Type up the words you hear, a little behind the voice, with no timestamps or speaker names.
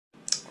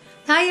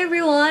Hi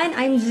everyone,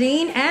 I'm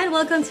Jane and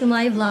welcome to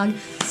my vlog.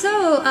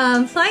 So,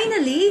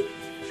 finally,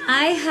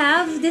 I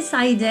have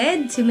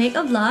decided to make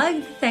a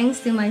vlog thanks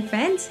to my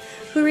friends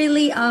who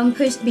really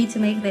pushed me to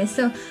make this.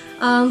 So,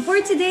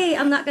 for today,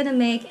 I'm not gonna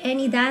make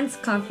any dance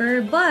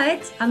cover,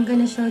 but I'm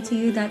gonna show to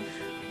you that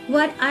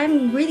what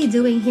I'm really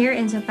doing here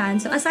in Japan.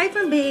 So, aside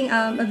from being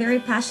a very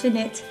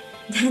passionate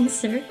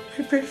dancer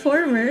or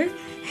performer,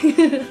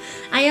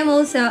 I am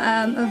also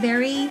a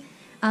very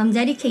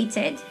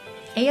dedicated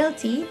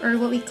ALT, or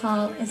what we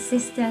call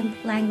assistant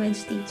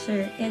language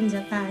teacher in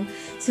Japan.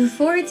 So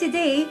for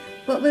today,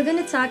 what we're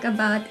going to talk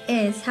about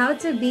is how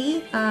to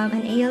be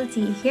an ALT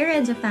here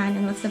in Japan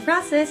and what's the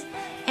process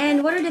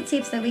and what are the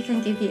tips that we can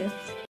give you.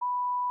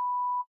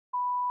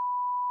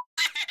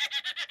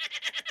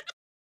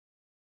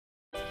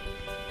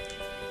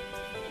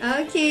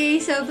 Okay,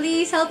 so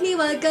please help me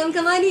welcome.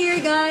 Come on here,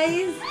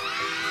 guys.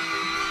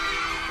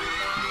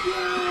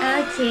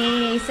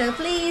 Okay, so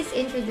please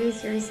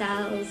introduce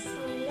yourselves.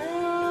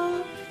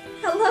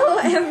 Hello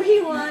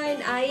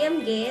everyone, I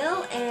am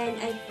Gail and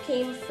I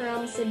came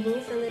from Cebu,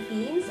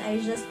 Philippines. I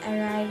just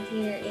arrived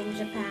here in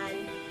Japan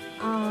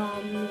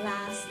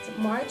last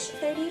March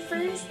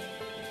 31st,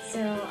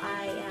 so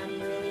I am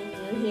really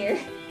new here.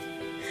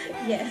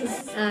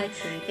 Yes.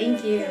 Okay,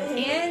 thank you.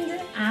 And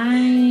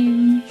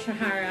I'm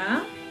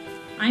Shahara.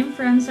 I'm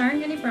from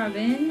Sarangani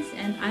province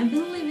and I've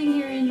been living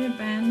here in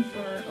Japan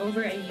for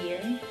over a year.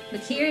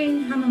 But here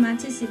in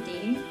Hamamatsu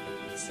City,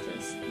 it's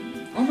just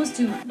almost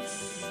 2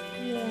 months.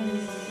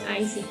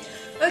 I see.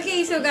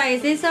 Okay, so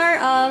guys, these are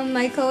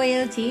my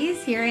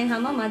co-ALTs here in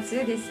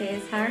Hamamatsu. This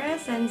is Hara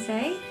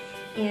Sensei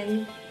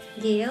and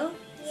Gail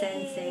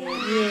Sensei.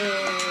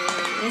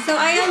 Yay! So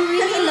I am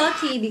really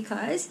lucky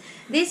because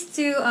these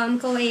two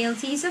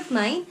co-ALTs of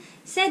mine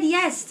said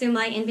yes to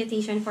my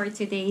invitation for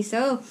today.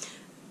 So,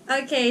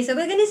 okay, so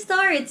we're gonna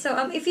start.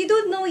 So if you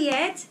don't know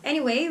yet,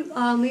 anyway,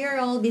 we are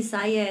all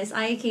Visayas.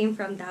 I came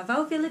from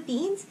Davao,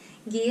 Philippines.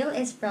 Gail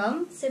is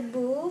from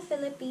Cebu,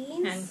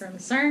 Philippines. And from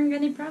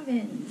Sarangani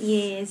province.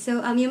 yeah.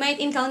 So you might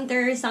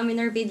encounter some in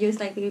our videos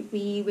like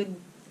we would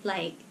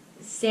like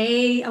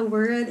say a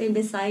word in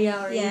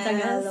Bisaya or Yes. in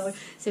Tagalog.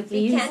 So We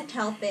please, can't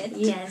help it.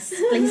 yes,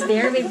 please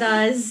bear with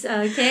us.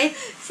 Okay.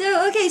 So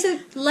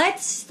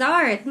let's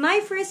start. My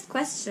first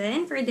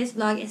question for this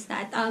vlog is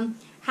that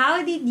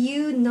how did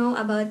you know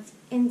about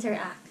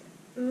Interact?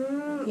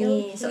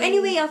 Yeah. So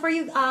anyway, for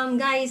you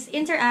guys,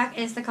 Interact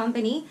is the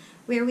company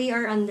where we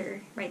are under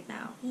right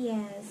now.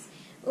 Yes.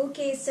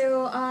 Okay,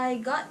 so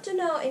I got to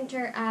know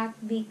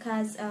Interact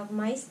because of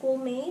my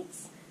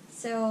schoolmates.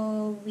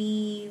 So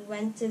we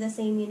went to the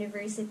same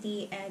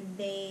university and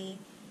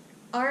they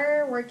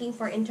are working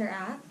for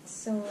Interact.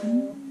 So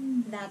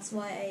that's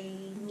why I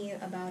knew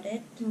about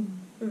it.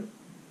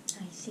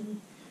 I see.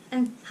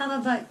 And how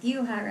about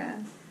you,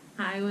 Hara?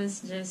 I was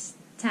just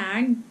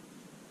tagged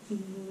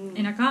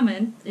in a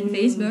comment in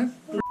Facebook.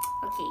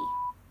 Okay.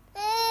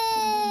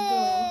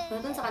 Go.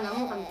 Doon sa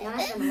kanamo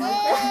kampiyanas na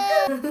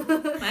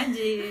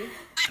Magic.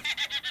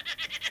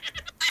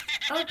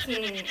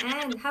 Okay,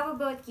 and how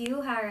about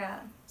you, Hara?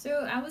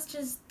 So I was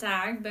just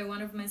tagged by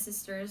one of my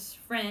sister's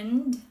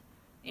friend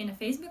in a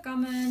Facebook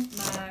comment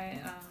by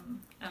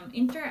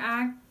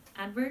Interact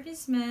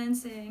advertisement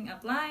saying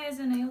apply as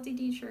an ALT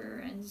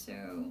teacher, and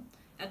so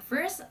at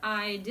first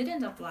I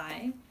didn't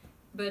apply,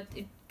 but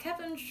it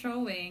kept on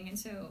showing, and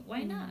so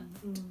why not?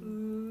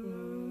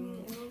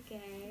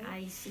 Okay.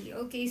 I see.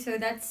 Okay, so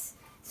that's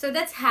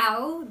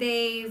how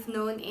they've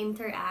known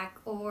Interact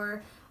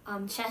or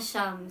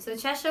Chesham. So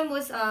Chesham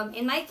was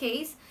in my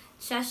case,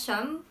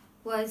 Chesham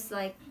was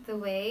like the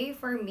way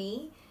for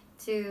me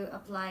to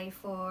apply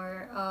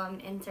for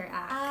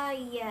Interact.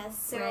 Yes.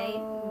 So Right.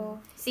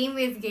 Same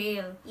with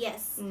Gail.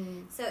 yes.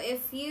 So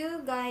if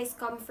you guys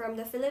come from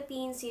the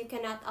Philippines, you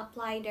cannot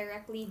apply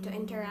directly to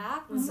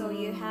Interact. So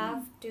you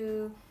have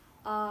to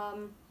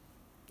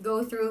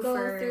Go through go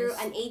first. through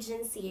an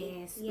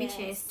agency. Yes, which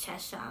is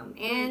Chesham.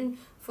 And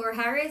for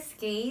Hara's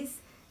case,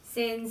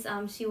 since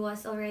you're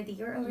already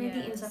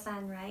in Yes.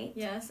 Japan, right?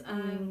 Yes,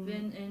 I've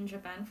been in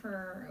Japan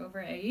for over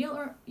a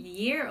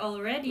year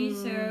already,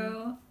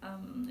 so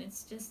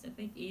it's just a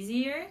bit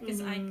easier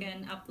because I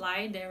can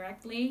apply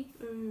directly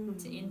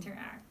to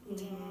Interact.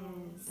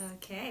 Yes.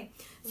 Okay.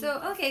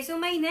 So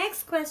my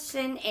next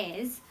question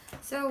is,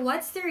 so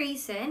what's the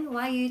reason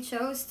why you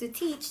chose to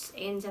teach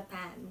in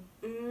Japan?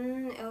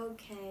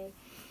 Okay.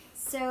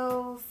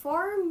 So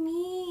for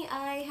me,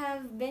 I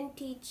have been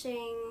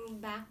teaching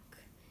back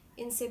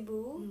in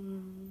Cebu.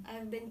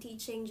 I've been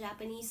teaching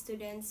Japanese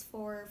students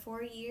for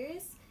 4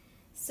 years.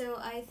 So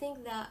I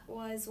think that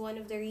was one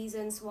of the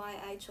reasons why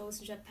I chose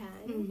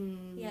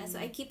Japan. Yeah, so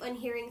I keep on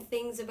hearing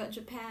things about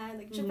Japan,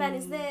 like Japan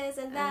is this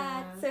and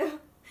that. So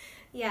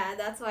yeah,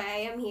 that's why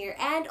I am here.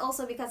 And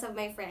also because of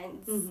my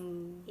friends.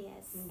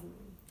 Yes.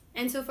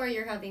 And so far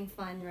you're having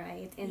fun,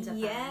 right, in Japan?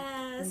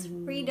 Yes,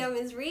 freedom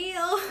is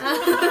real.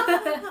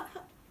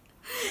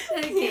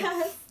 Okay.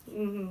 Yes.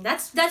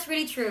 That's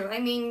really true.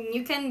 I mean,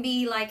 you can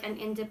be like an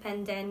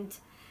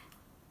independent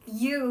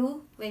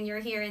you when you're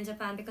here in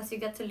Japan, because you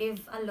get to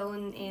live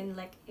alone in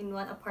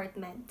one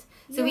apartment.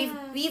 So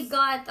we've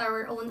got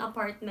our own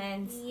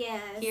apartments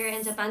Yes. here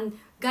in Japan.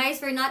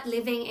 Guys, we're not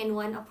living in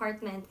one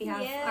apartment. We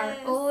have our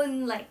Yes.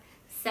 own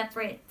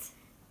separate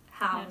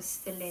house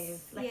to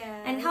live.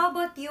 Yes. And how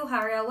about you,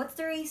 Hara? What's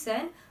the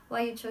reason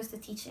why you chose to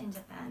teach in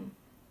Japan?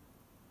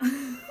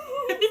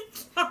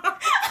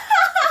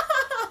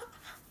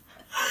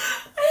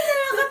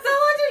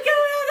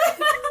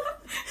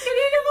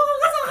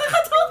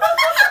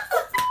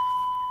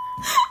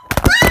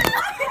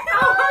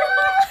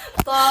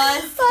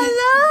 Pause.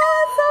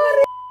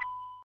 Sorry.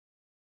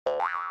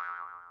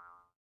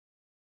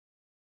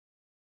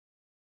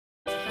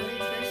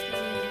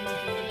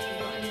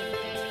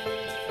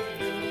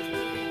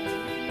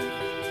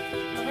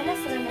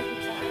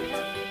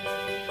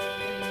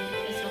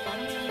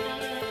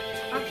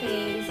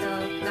 Okay, so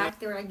back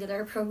to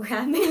regular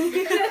programming.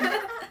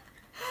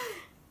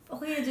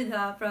 Okay, na dyan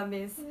ha,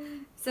 promise.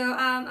 So,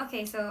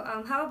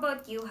 how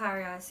about you,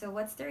 Hara? So,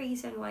 what's the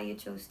reason why you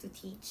chose to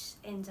teach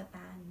in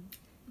Japan?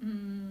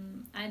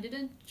 I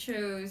didn't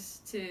choose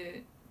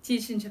to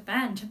teach in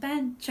Japan.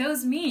 Japan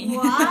chose me.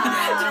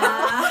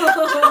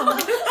 Wow.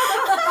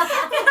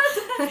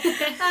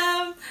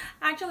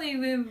 Actually,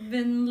 we've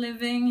been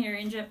living here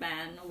in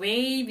Japan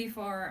way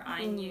before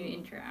I knew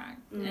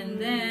Interact.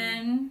 And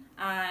then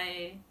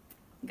I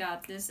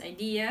got this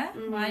idea.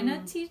 Why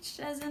not teach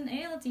as an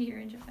ALT here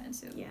in Japan?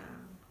 So Yeah.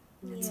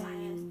 Yes.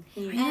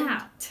 why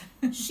not?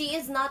 She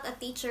is not a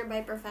teacher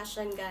by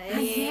profession, guys.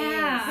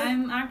 Yeah,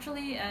 I'm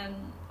actually an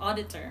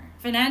auditor,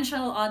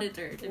 financial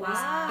auditor. To be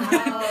Wow.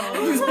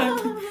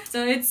 exactly.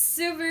 So it's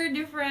super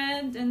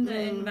different, and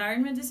the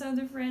environment is so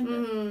different.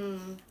 But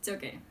it's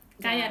okay.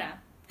 Kaya ra.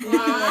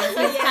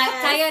 Wow.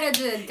 Kaya ra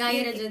jud,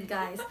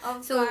 guys.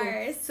 Of So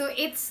course.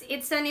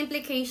 it's an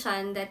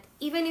implication that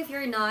even if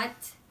you're not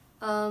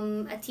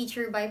a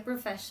teacher by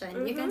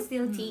profession, you can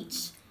still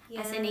teach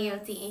as an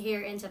ALT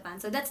here in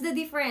Japan. So that's the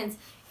difference.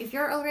 If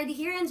you're already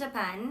here in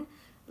Japan,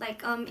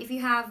 if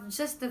you have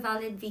just the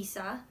valid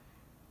visa,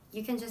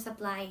 you can just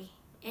apply,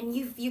 and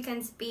you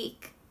can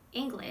speak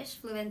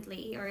English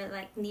fluently or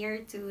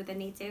near to the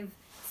native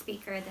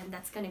speaker, then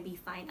that's gonna be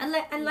fine.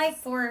 Unlike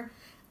for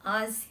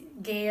us,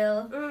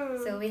 Gail,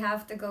 so we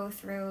have to go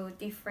through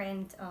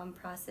different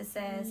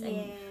processes,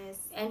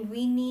 and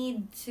we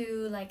need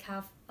to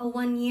have a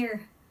 1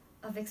 year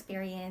of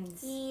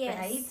experience,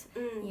 right?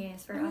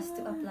 Yes, for us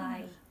to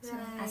apply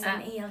as an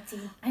ALT.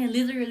 I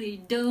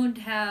literally don't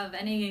have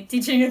any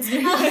teaching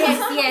experience.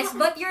 yes,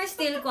 but you're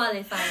still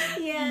qualified.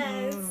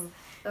 Yes.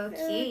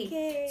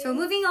 Okay. So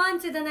moving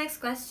on to the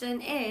next question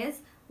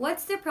is,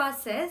 what's the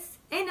process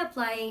in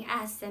applying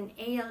as an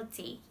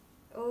ALT?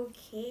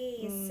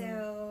 Okay,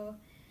 so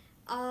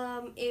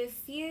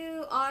if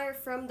you are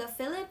from the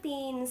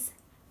Philippines,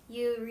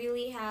 you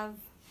really have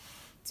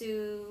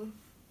to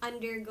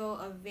undergo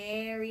a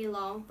very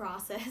long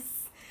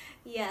process.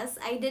 Yes,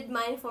 I did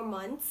mine for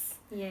months.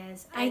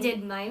 Yes, I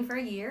did mine for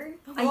a year.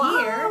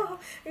 Wow,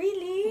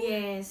 really?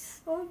 Yes.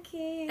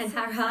 Okay. And so-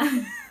 Hara?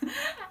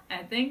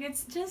 I think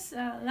it's just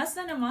less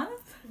than a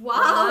month. Wow.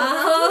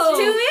 Wow.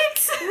 2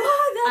 weeks.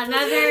 Wow, that's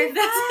Another really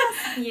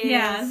fast. Yes.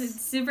 Yes,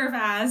 it's super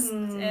fast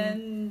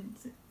and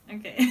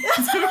okay.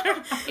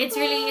 It's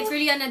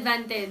really an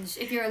advantage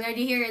if you're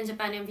already here in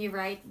Japan and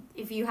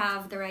if you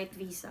have the right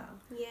visa.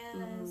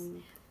 Yes.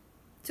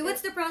 So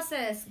what's the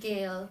process,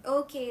 Gail?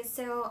 Okay,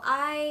 so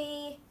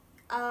I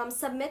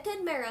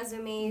submitted my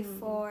resume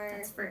for...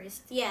 That's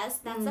first. Yes,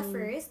 that's the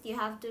first. You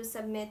have to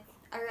submit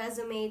a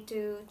resume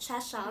to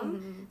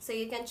Chesham, so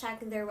you can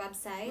check their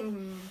website.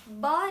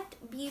 But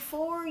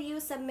before you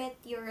submit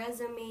your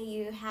resume,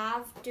 you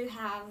have to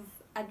have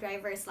a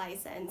driver's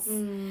license.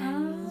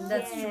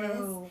 That's Yes.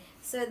 true.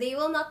 So they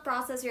will not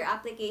process your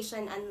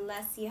application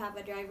unless you have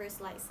a driver's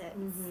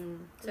license.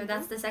 So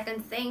that's the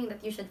second thing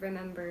that you should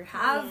remember.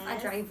 Have a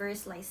Yes.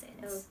 driver's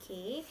license.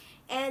 Okay.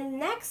 And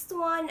next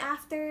one,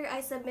 after I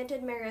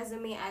submitted my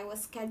resume, I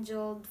was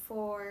scheduled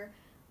for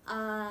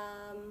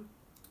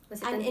Was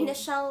it an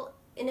initial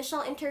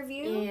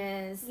interview.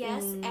 Yes.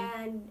 Yes,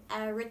 and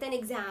a written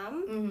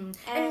exam.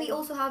 And we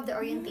also have the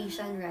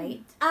orientation,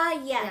 right?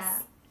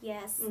 Yes.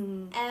 Yes.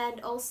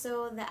 And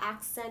also the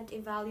accent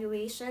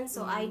evaluation.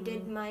 So I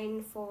did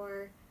mine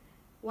for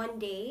 1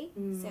 day.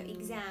 So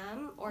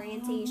exam,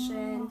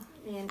 orientation,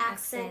 And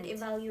accent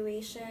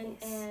evaluation,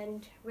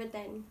 and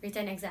written.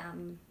 written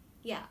exam.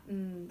 Yeah.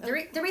 The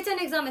written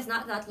exam is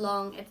not that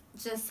long. It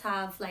just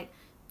have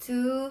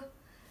two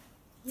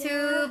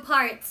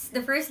parts.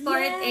 The first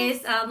part Yes.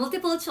 is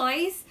multiple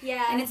choice,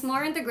 Yes. and it's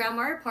more on the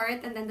grammar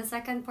part, and then the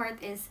second part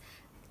is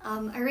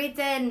a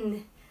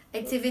written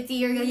activity.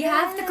 You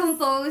have to Yes.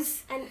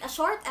 compose And a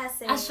short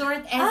essay. a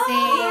short essay.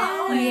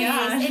 Oh my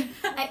gosh.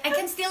 And I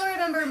can still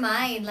remember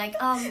mine.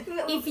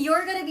 If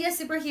you're gonna be a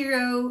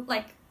superhero,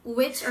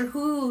 which or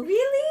who?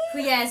 Really?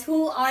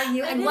 Who are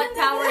you, and what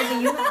power do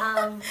you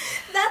have?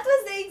 That was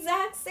the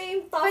exact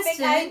same topic I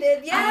Question? did.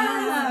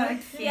 Yes.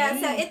 Okay. Yeah,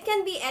 so it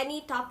can be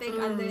any topic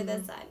under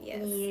the sun.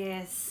 Yes.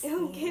 Yes.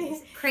 Okay.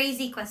 Yes.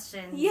 Crazy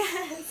question.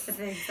 Yes. To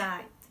be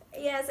exact.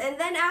 Yes, and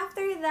then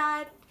after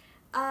that,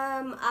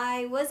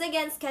 I was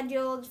again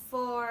scheduled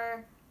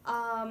for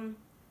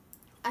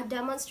a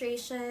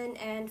demonstration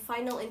and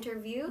final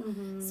interview.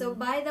 So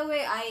by the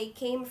way, I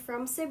came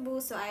from Cebu,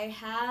 so I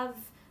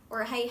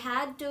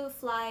had to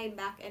fly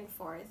back and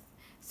forth.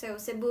 So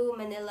Cebu,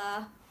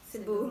 Manila,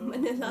 Cebu,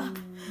 Manila.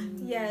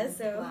 Yeah,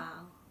 so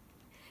Wow.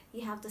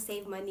 you have to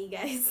save money,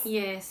 guys.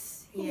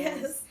 Yes, yes.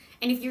 Yes.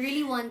 And if you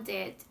really want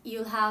it,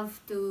 you'll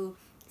have to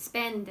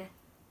spend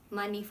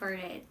money for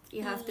it.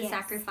 You have to Yes.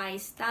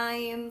 sacrifice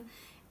time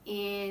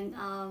and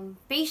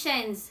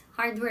patience,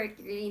 hard work.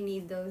 You really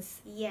need those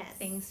Yes.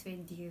 things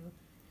with you.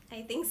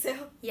 I think so.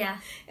 Yeah.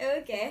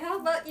 Okay, how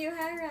about you,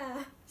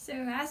 Hara? So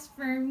as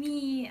for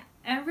me,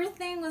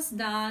 everything was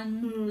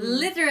done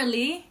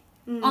literally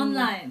Mm.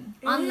 online.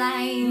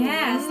 Online.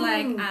 Yes,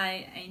 like Mm.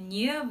 I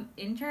knew of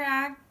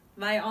Interact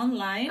by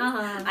online.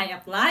 Uh-huh. I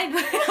applied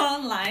by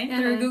online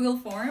through Uh-huh. Google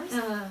Forms,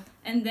 Uh,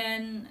 and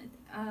then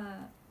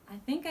I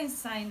think I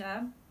signed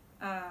up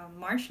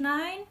March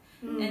 9,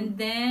 and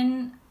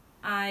then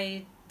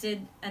I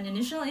did an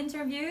initial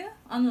interview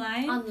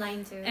online.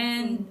 online too.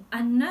 And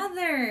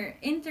another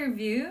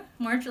interview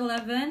March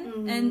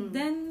 11, and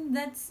then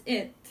that's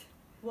it.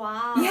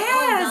 Wow.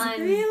 Yes, done.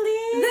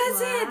 Really?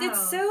 That's it. Wow.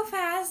 It's so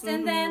fast,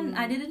 and then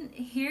I didn't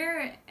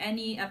hear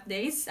any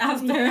updates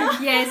after.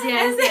 Yes,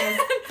 yes, yes.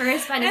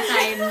 First span of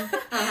time.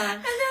 Uh-huh.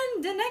 And then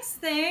the next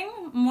thing,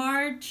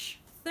 March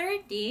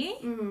 30,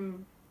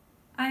 Mm.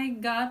 I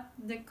got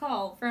the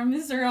call from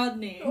Mr.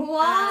 Rodney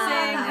Wow.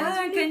 saying, that was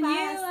really "Can you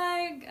fast."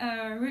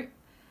 like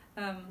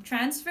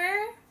transfer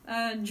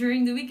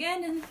during the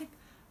weekend?" And I'm like,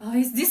 oh,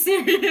 is this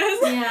serious?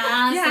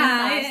 Yeah, so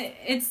fast.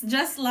 It's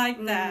just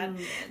like that.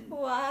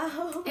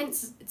 Wow. And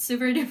It's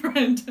super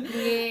different.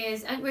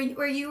 yes, and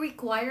were you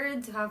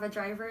required to have a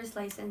driver's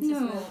license as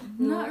No, well?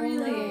 not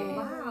really.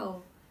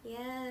 Wow.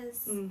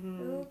 Yes.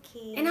 Mhm.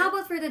 Okay. And how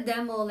about for the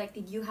demo? Like,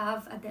 did you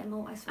have a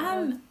demo as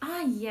well?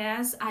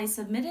 Yes, I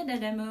submitted a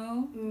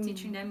demo, Mm.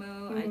 teaching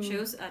demo. I Mm.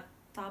 chose a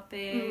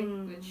topic,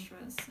 Mm. which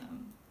was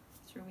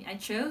for me. I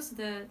chose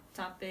the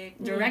topic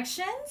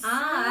directions.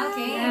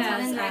 Okay. Yes,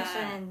 Talent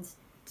directions.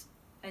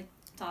 I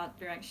taught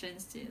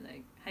directions to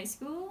like high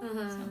school,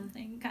 Uh-huh.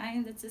 something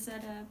kind that's a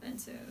setup, and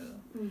so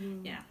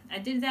Mhm. yeah, I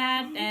did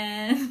that,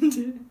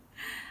 and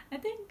I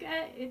think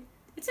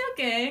it's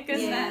okay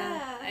because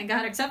Yeah. I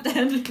got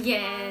accepted.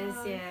 Yes,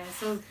 Wow. yes.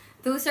 So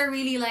those are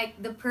really like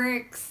the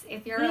perks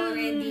if you're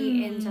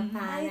already in Japan.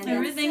 I And think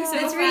Everything's so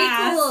that's really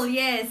fast. cool.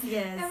 Yes,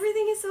 yes.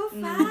 Everything is so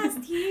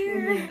fast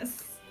here.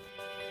 Yes.